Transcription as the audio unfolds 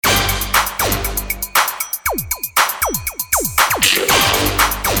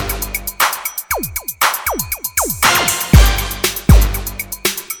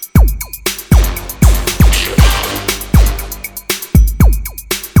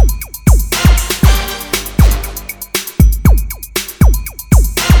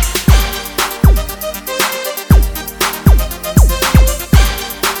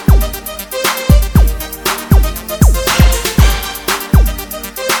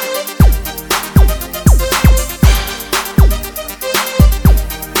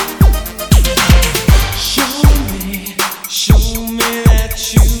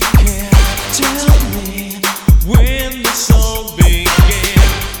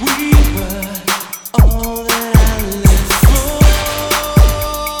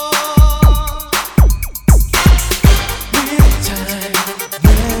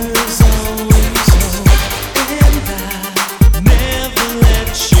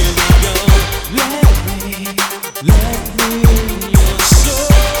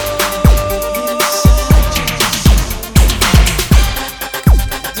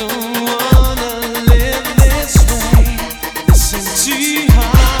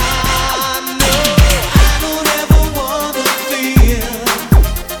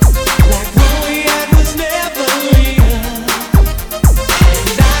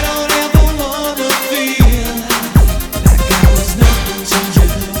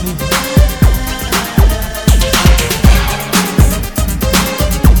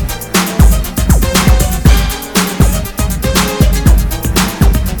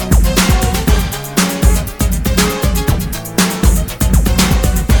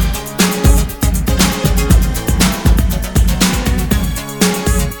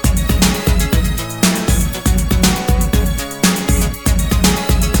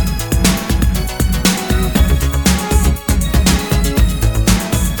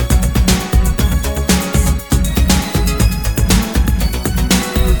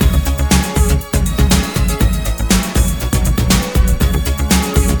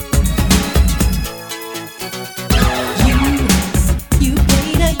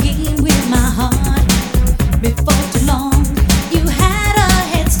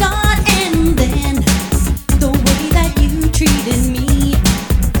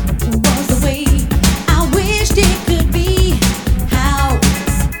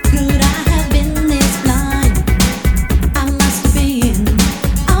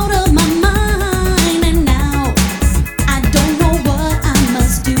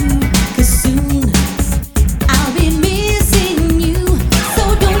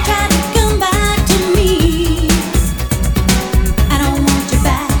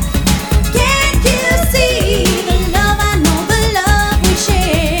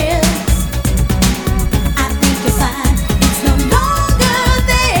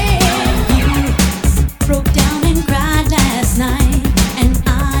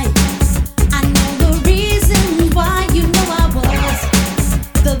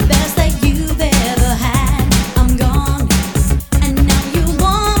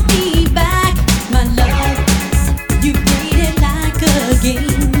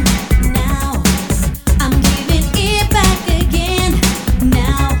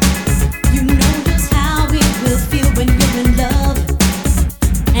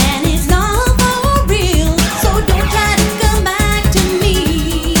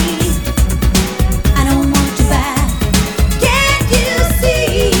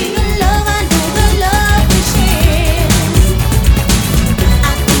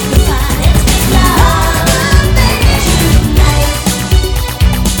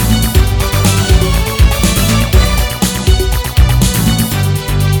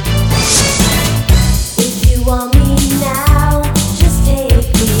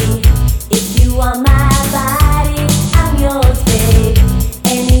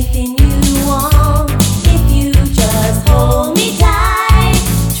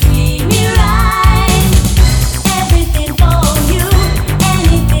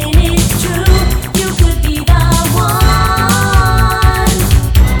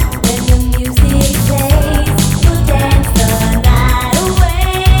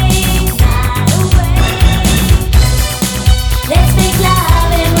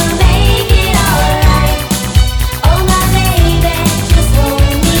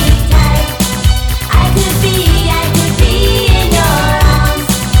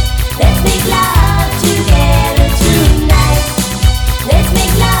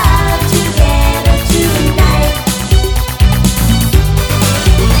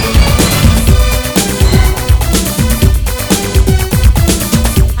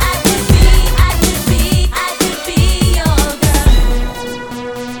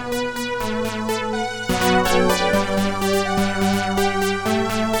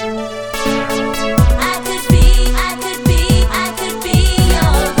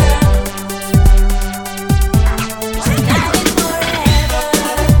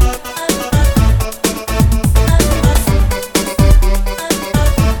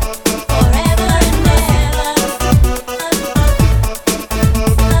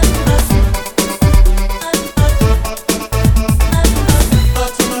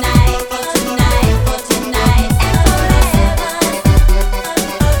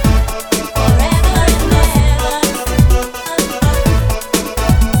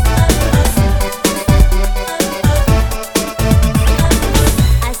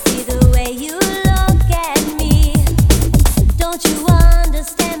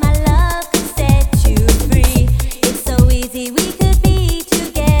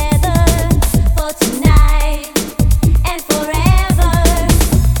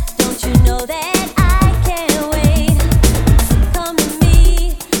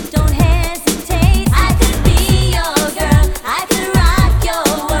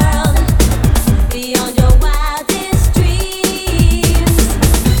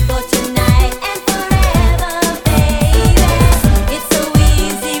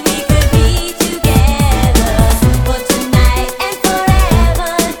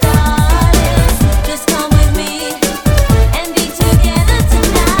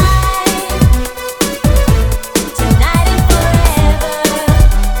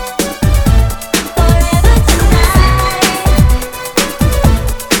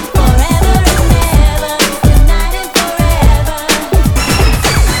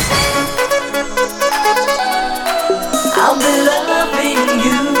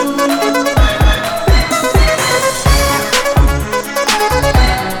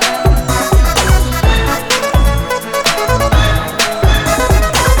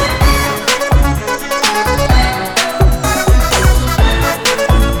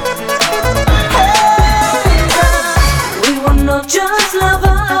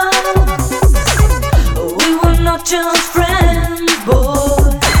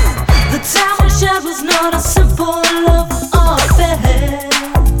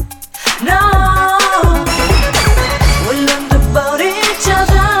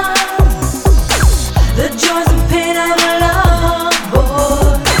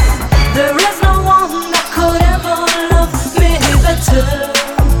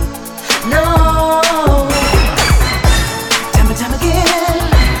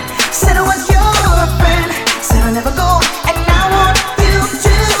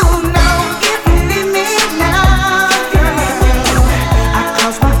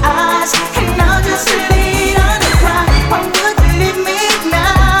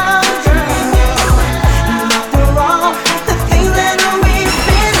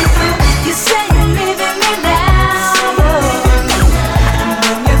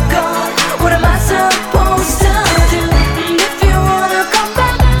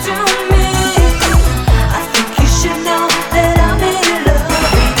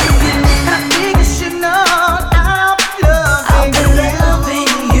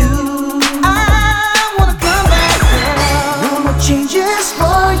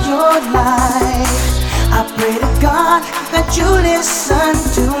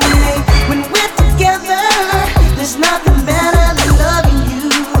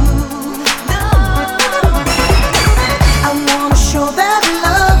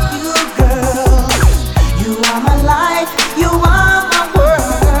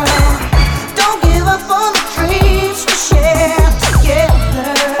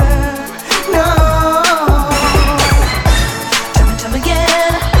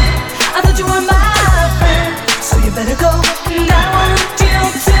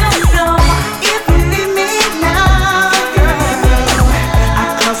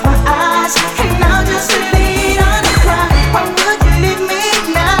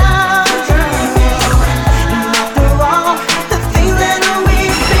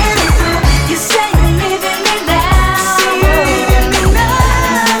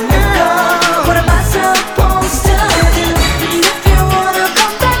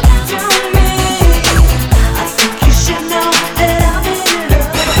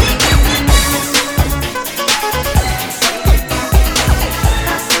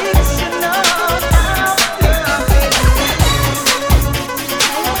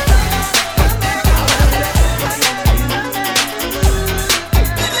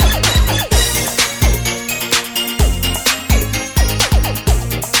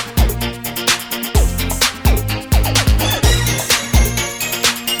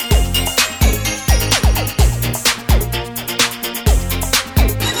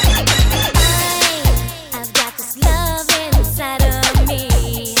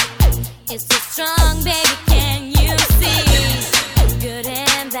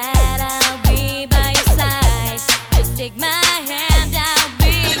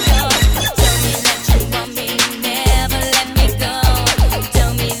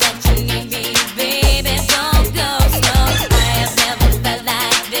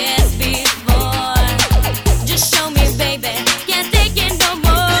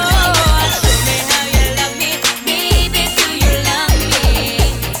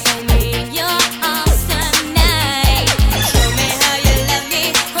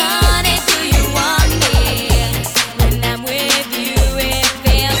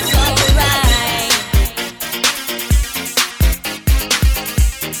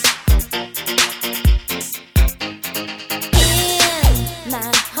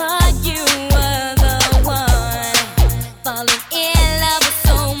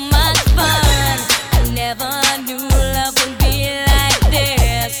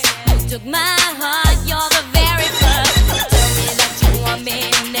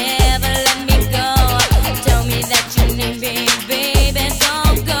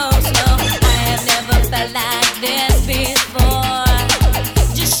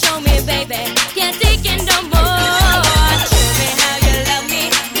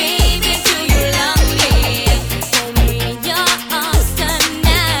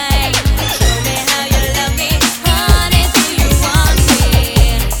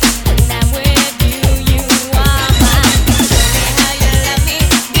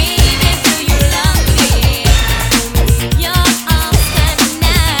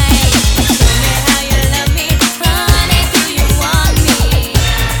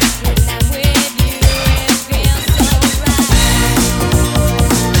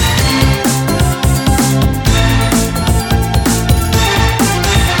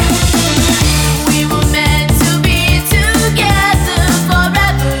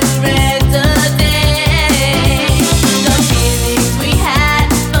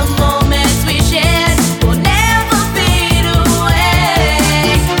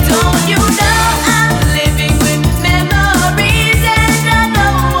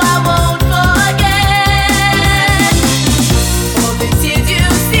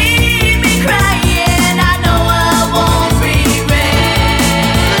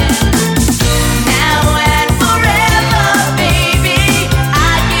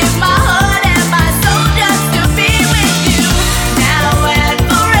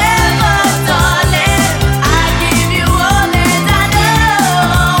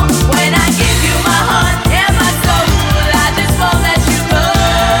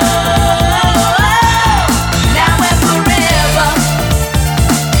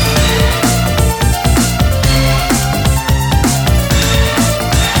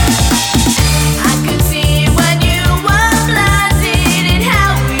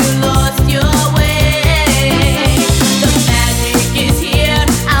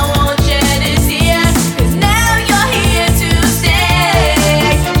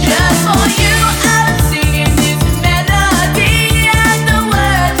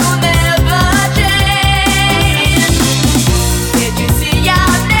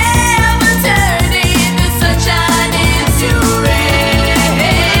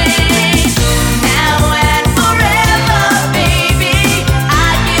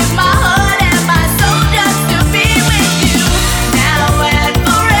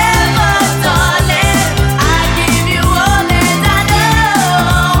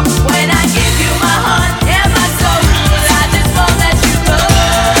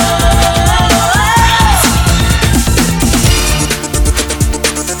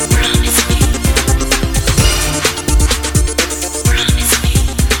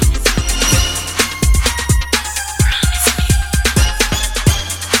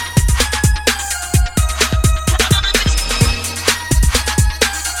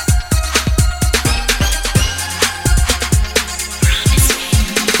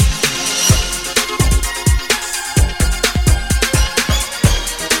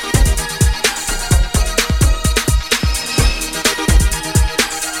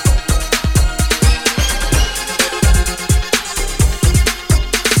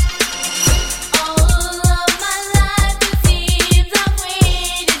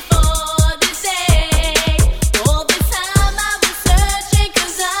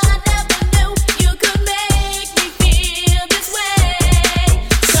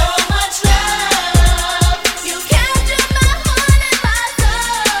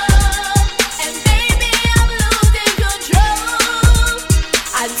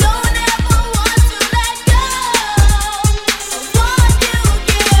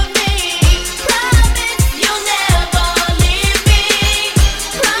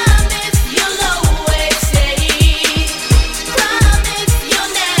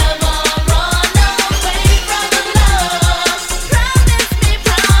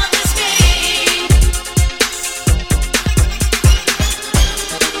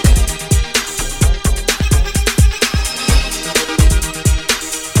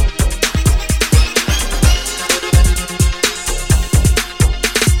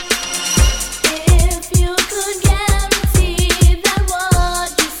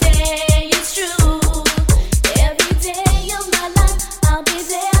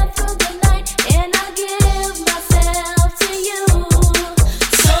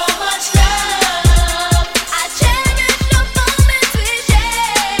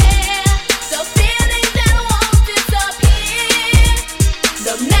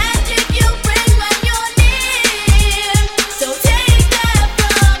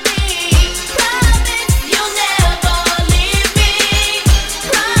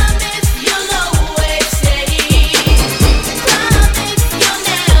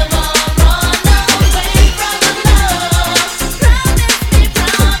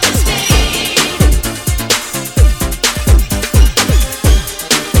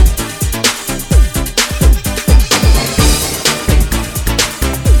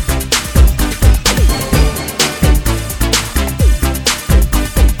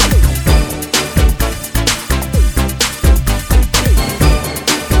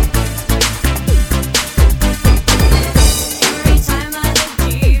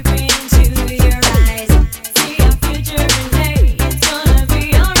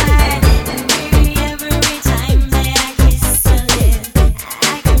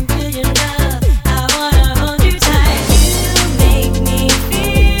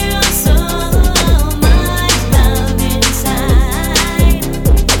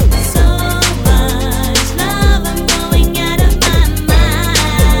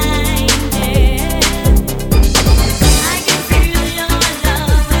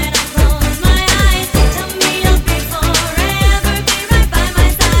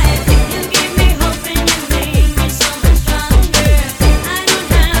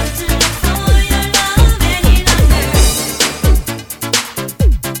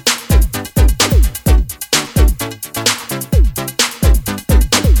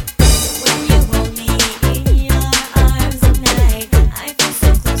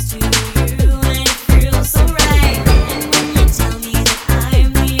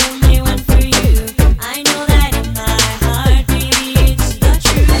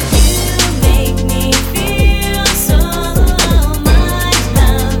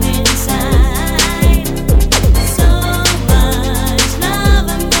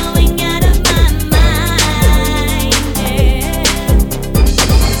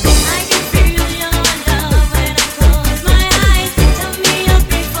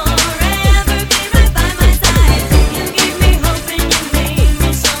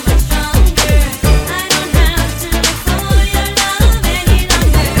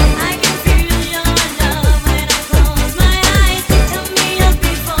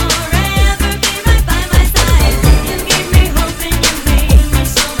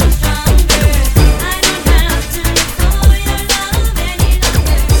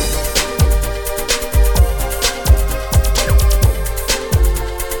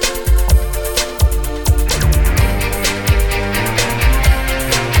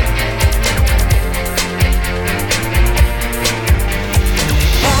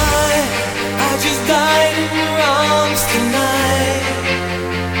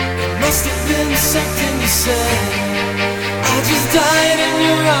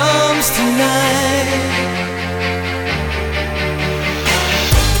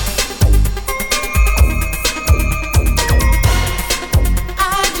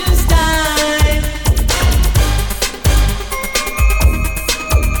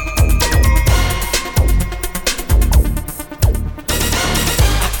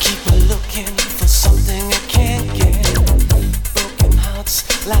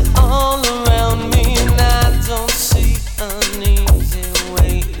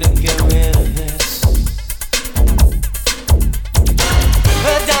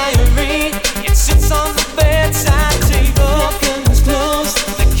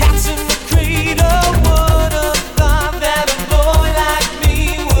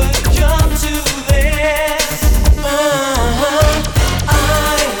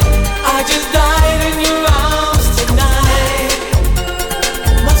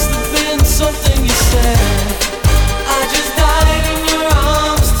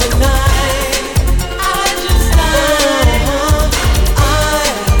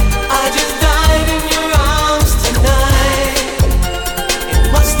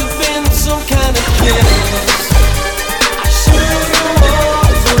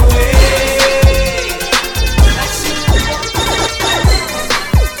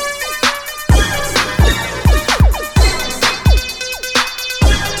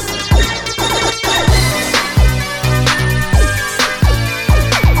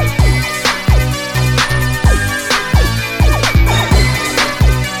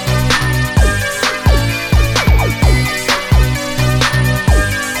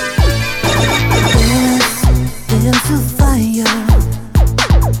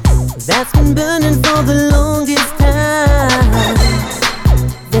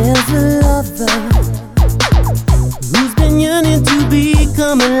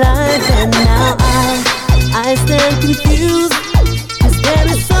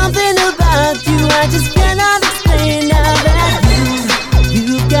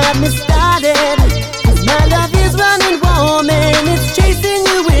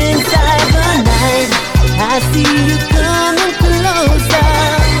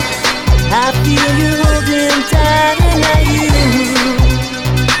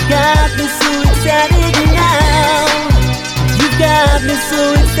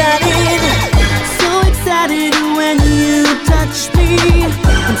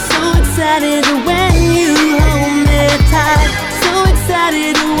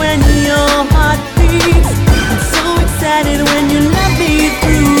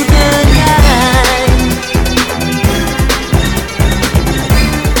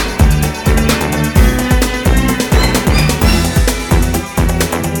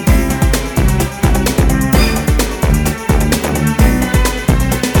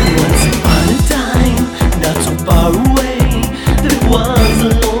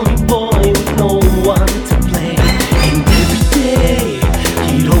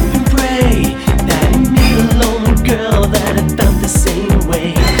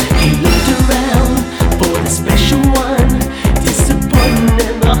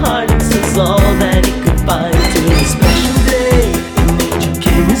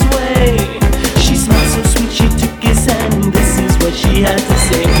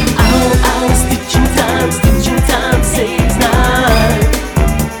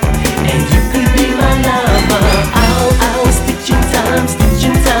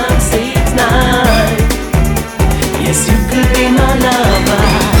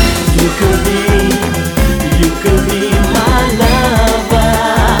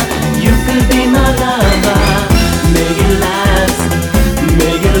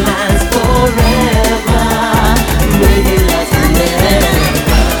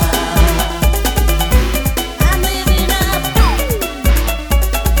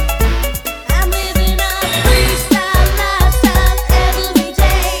Freestyle lifestyle every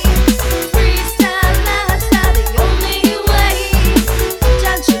day.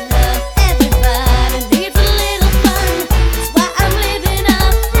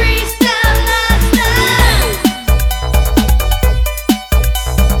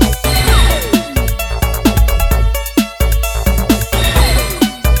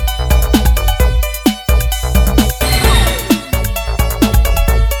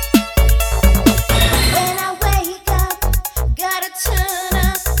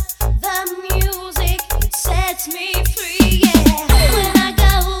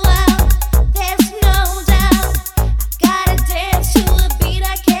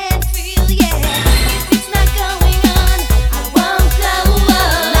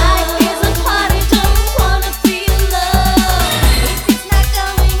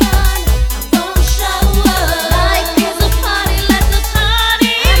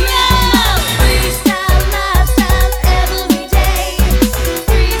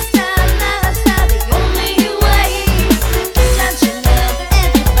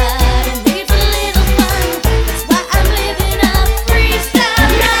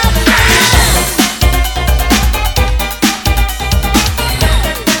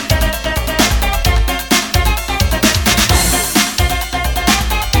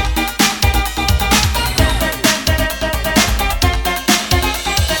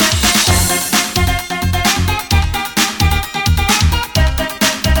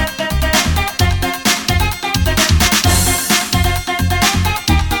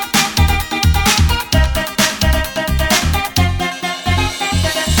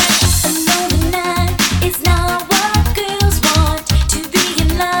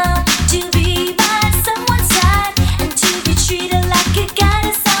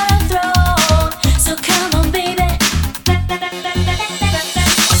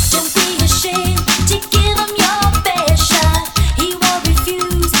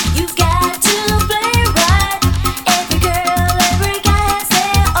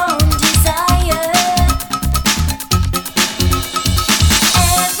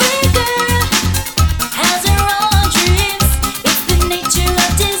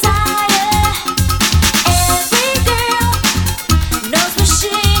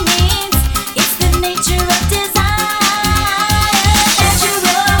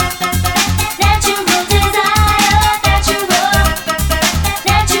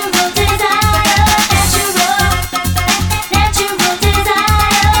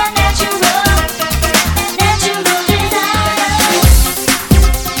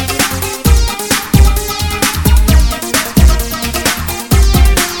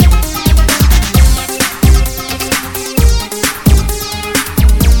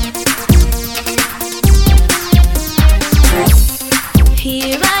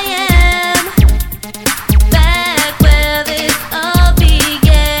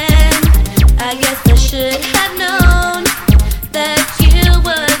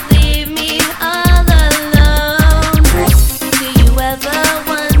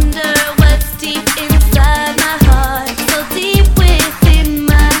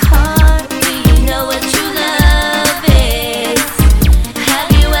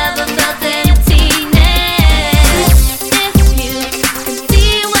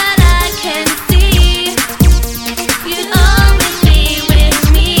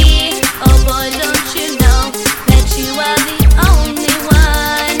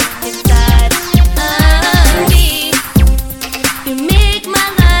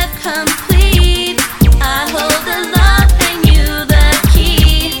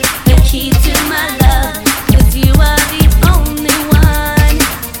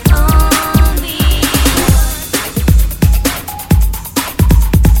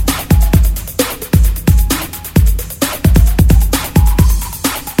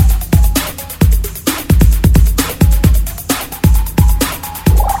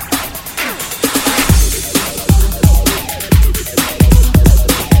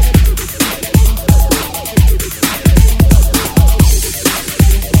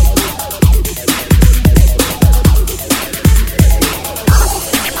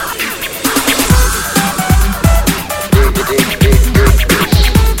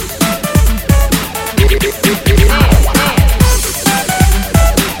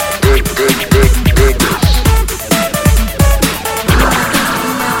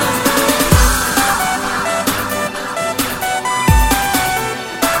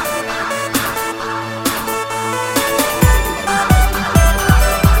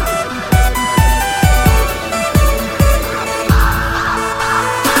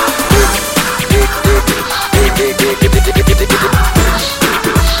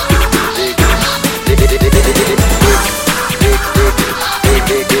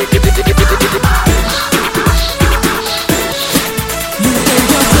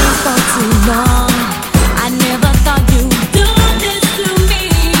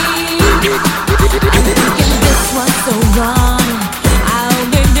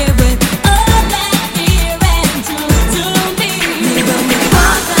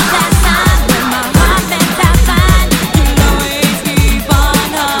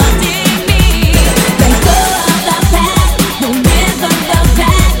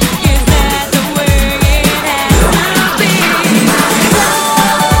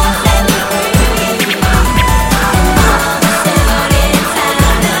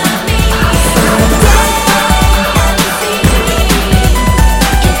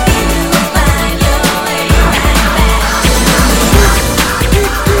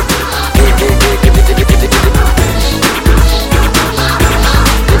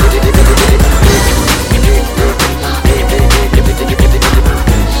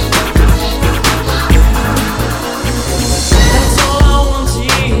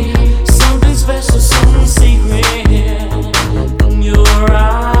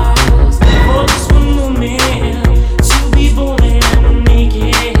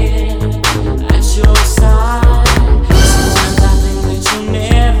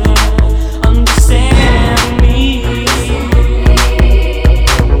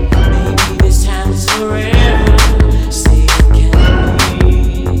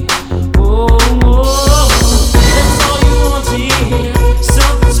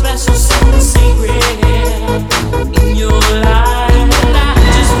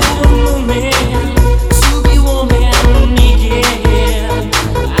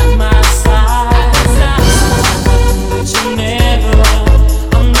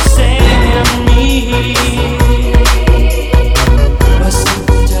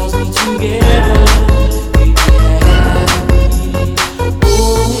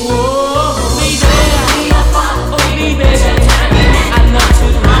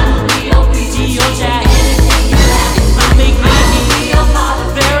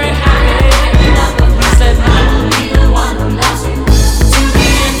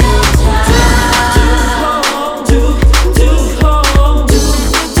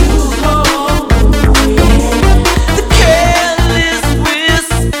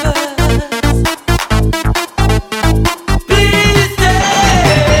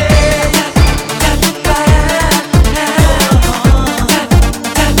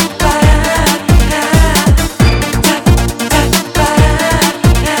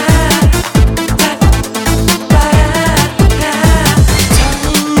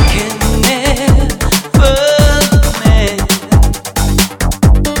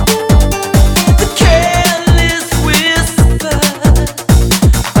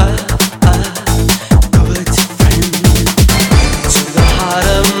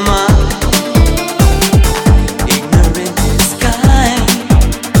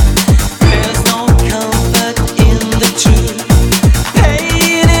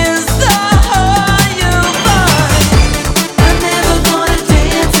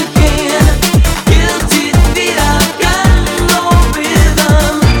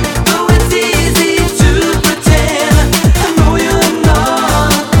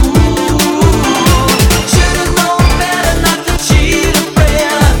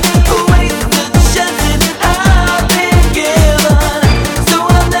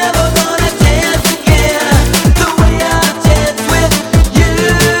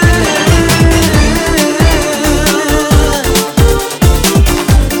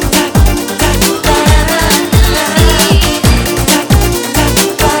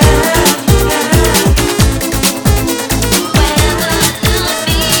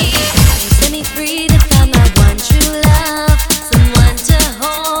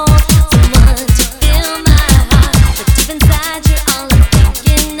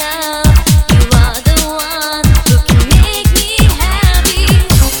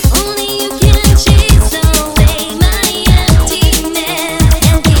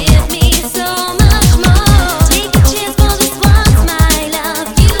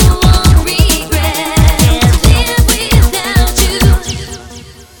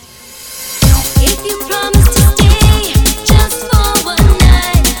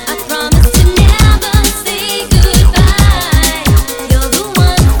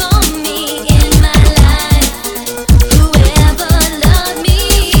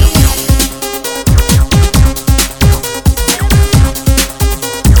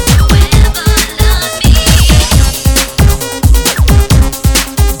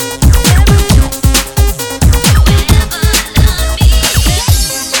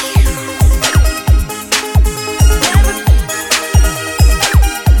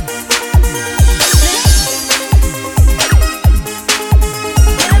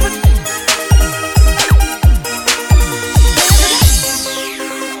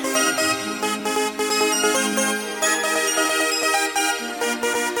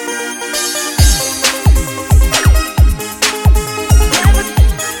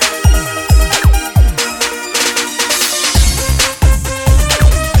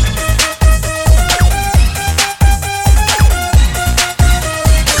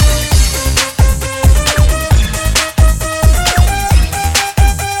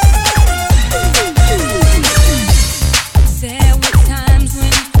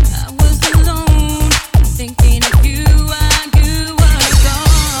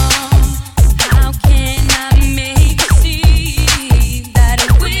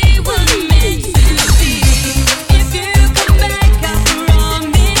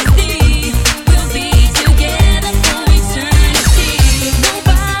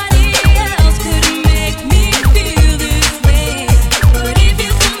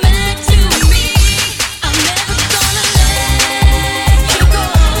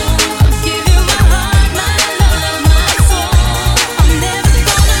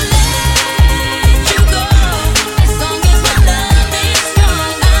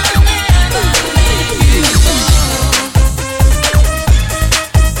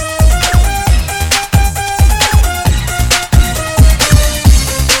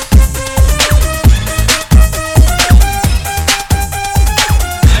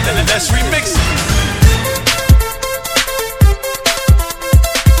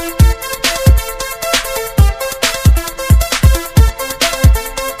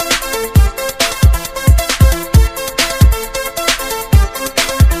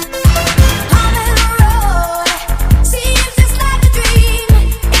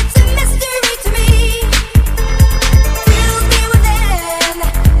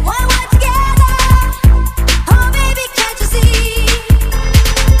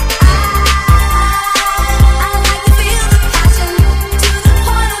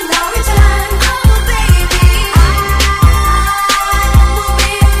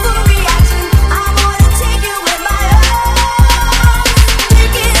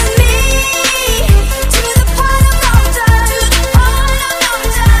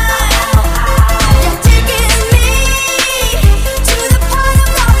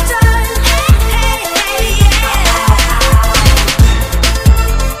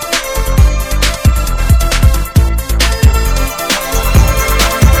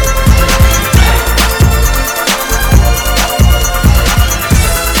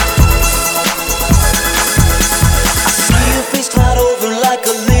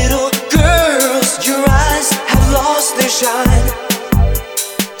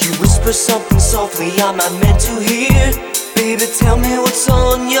 softly, I'm not meant to hear. Baby, tell me what's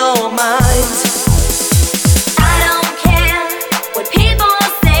on your mind. I don't care what people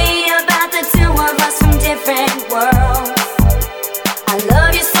say about the two of us from different worlds. I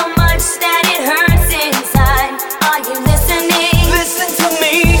love you so much that it hurts inside. Are you listening? Listen to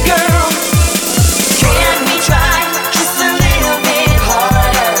me, girl. Can we try just a little bit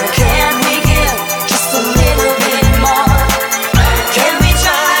harder? Can we give just a little bit more? Can we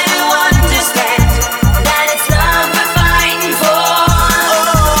try to understand that it's love we're fighting for?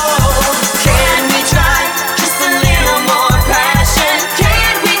 Oh, can we try just a little more passion?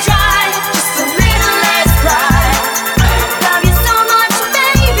 Can we try just a little less pride? Love you so much,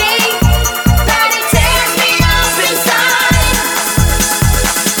 baby, that it tears me up inside.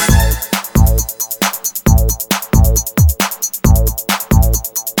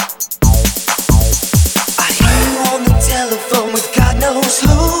 I hear you on the telephone with God knows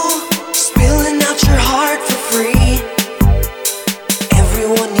who, spilling out your heart for free.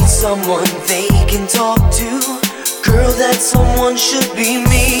 Everyone needs someone they can talk to. Girl, that someone should be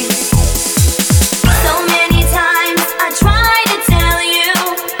me. So many times I tried to tell you,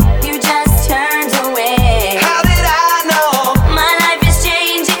 you just turned away. How did I know? My life is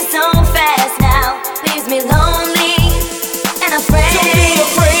changing so fast now, leaves me lonely and afraid. Don't be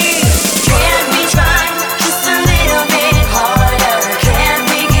afraid. Can we try just a little bit harder? Can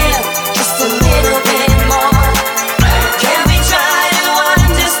we give just a little bit more? Can we try to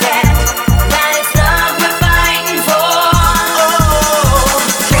understand that it's love we're fighting for? Oh,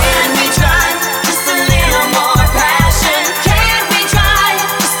 can we try just a little more passion? Can we try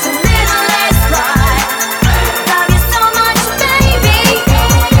just a little less pride? Love you so much, baby,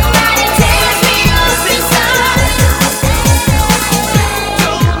 that it tears me up inside.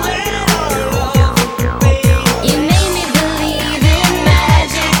 You made me believe in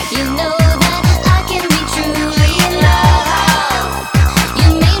magic. You know that I can be truly in love. You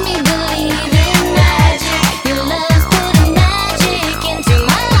made me believe in magic. Your love put a magic into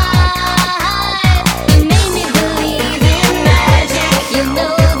my life. You made me believe in magic. You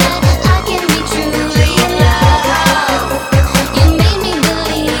know that I can be truly in love. You made me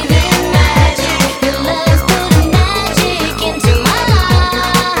believe in magic. Your love put a magic into my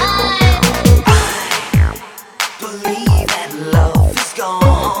life. Believe that love is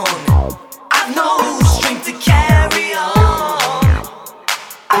gone. I've no strength to carry on.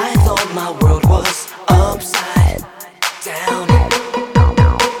 I thought my world was upside down.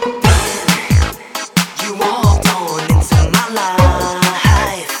 You walked on into my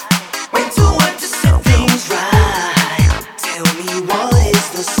life. Went to work to set things right. Tell me, what is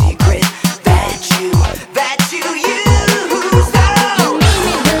the secret that you use? You made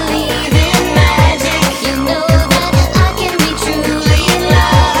me believe in magic. You know that I can be truly in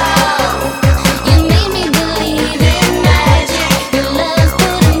love. You made me believe in magic. Your love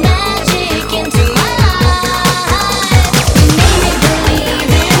put a magic into my life. You made me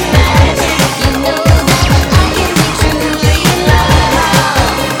believe in magic. You know that I can be truly in love.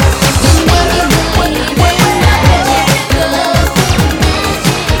 You made me believe in magic. Your love put a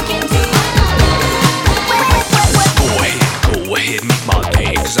magic into my Go ahead, make my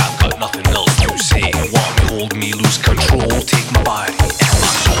day, 'cause I've got nothing else to say. Want me, hold me, lose control, take my body and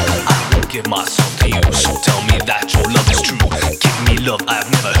my soul. I will give myself to you, so tell me that your love is true. Give me love I've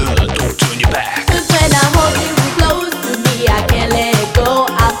never heard, don't turn your back. 'Cause when I hold you close to me, I can't let it go.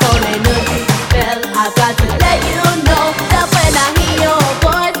 I fall in a deep spell. I got to let you know that when I hear your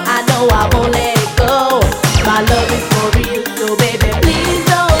voice, I know I won't let it go. My love is for real, so baby, please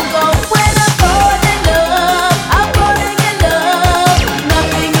don't go. When I fall in love, I'm falling in love.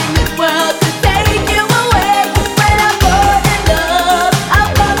 Nothing in this world to take you away. When I fall in love, I'm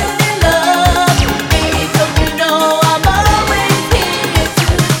falling in love. Baby, don't you know I'm always here to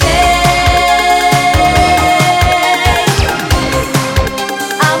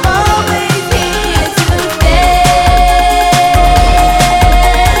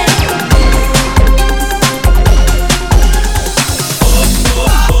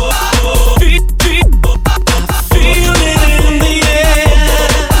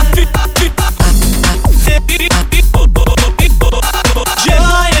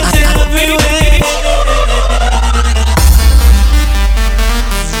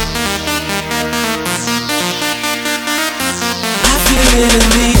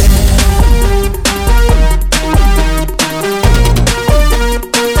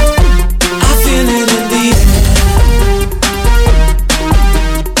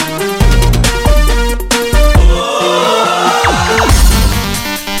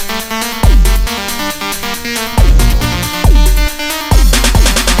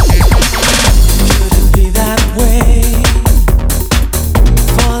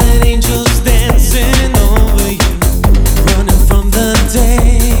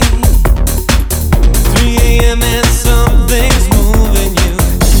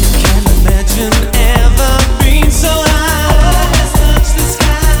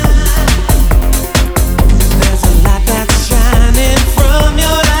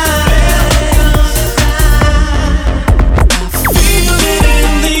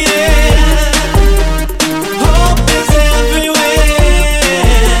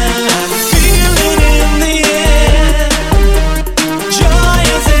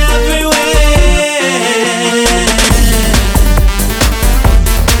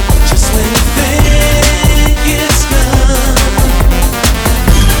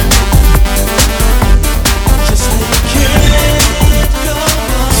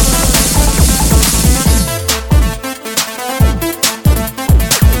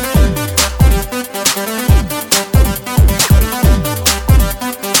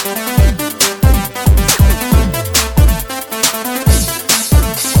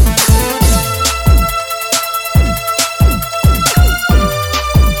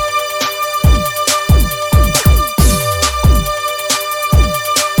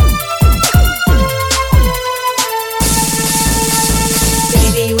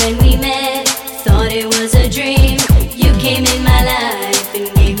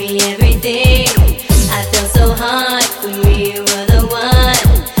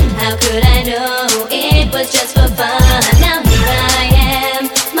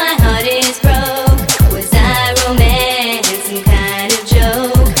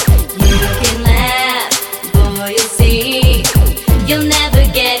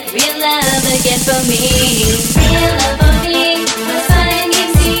get real love again for me. Real love for me was fine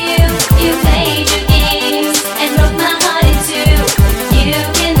games to you. You played your games and broke my heart in two. You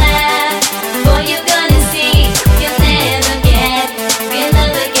can laugh, boy, you're gonna see. You'll never get real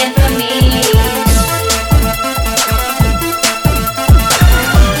love again for me.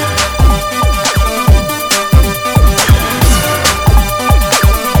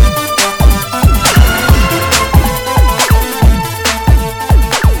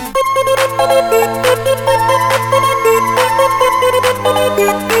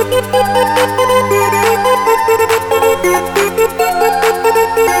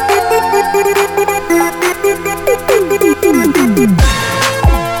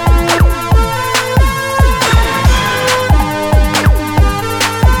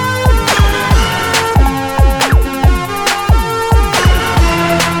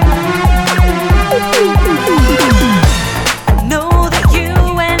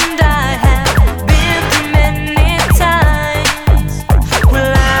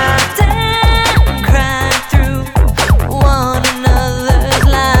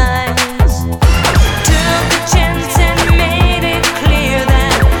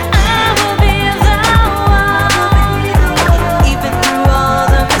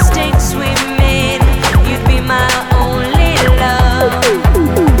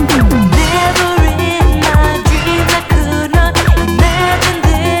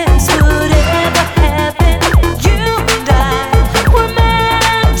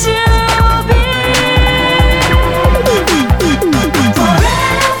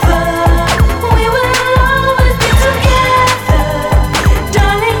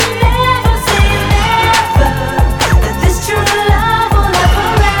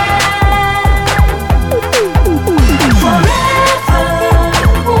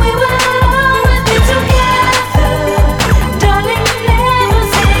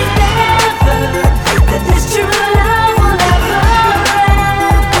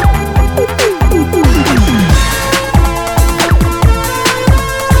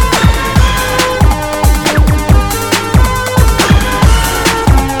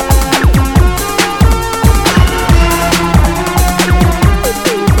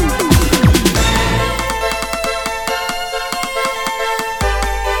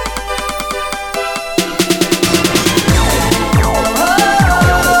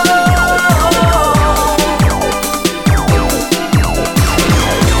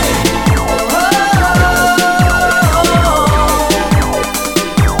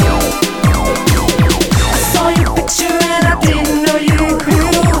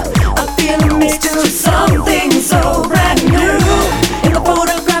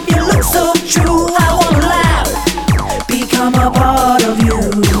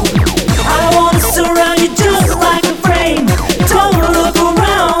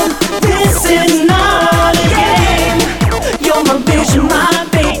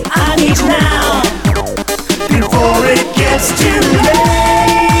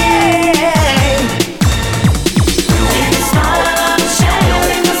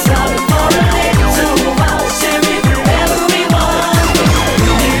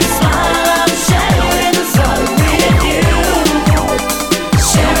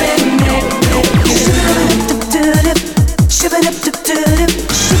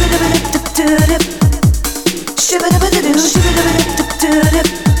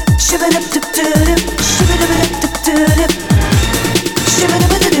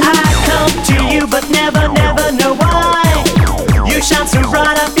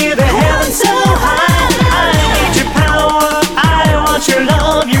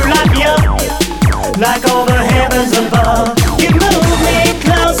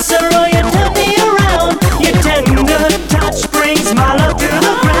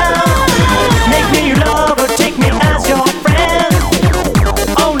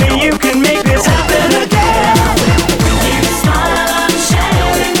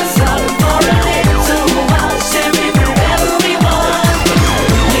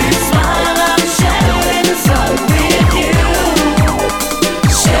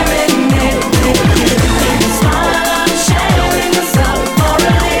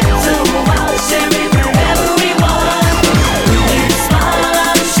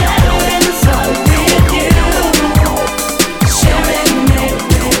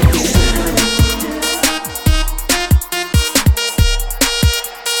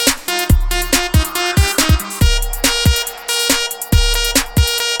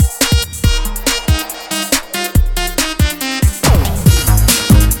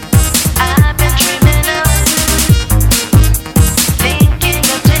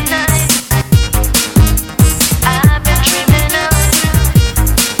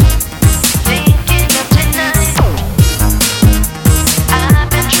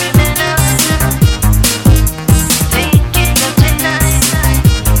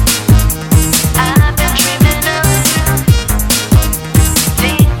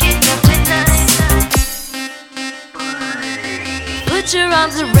 put your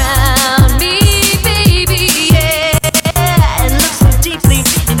arms around me, baby, yeah, and look so deeply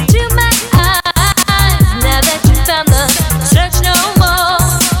into my eyes. Now that you found the search no more,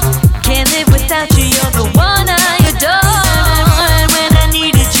 can't live without you, you're the one I adore. And when I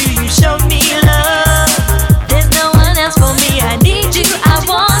needed you, you showed me love. There's no one else for me, I need you, I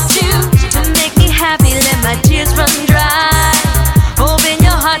want you to make me happy, let my tears run dry. Open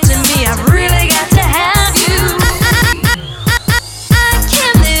your heart to me, I've really got to have you. I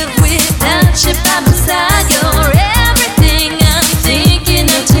can't live without you by my side. You're everything I'm thinking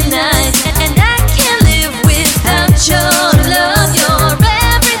of tonight. And I can't live without your love. You're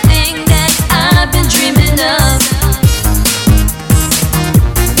everything that I've been dreaming of.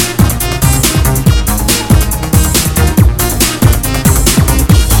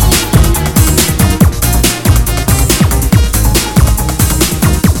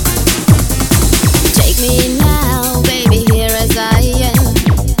 Take me now, baby, here as I am.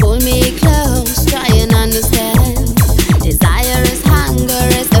 Pull me close, try and understand. Desire is hunger,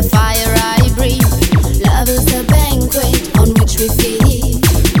 is the fire I breathe. Love is a banquet on which we feed.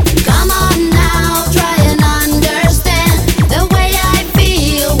 Come on